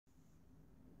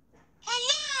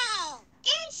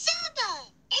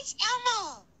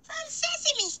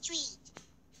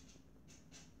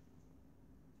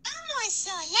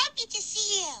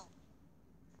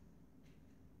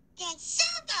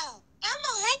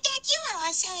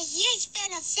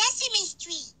fan of Sesame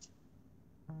Street.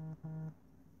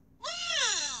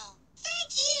 Wow!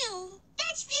 Thank you!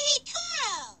 That's really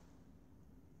cool!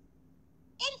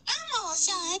 And Elmo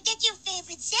also heard that your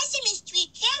favorite Sesame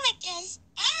Street characters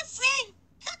are our friend,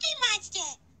 Cookie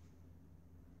Monster.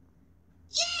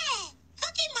 Yeah!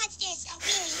 Cookie Monster's a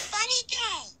really funny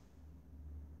guy.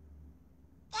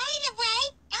 By the way,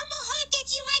 Elmo heard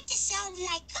that you like to sound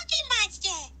like Cookie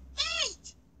Monster,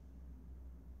 right?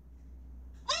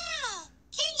 Wow!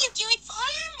 Can you do it for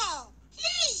Elmo?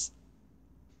 Please!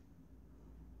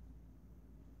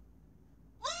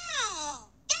 Wow!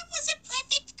 That was a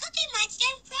perfect Cookie Monster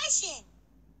impression.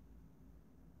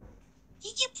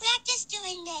 Did you practice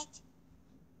doing that?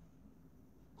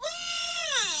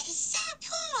 Wow! It's so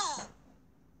cool!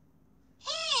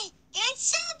 Hey, Dan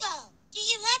Sobel! Do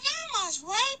you love Elmo's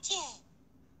world yet?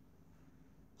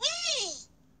 Really?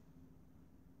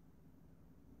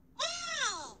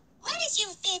 Wow! What is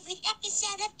your favorite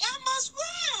episode of Elmo's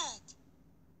world?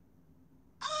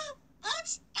 Oh,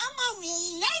 books? Elmo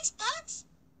really likes books?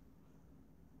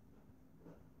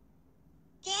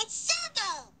 Dan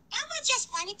Sobel! Elmo just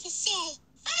wanted to say,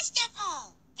 first of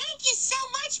all, thank you so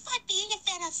much for being a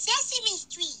fan of Sesame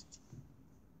Street.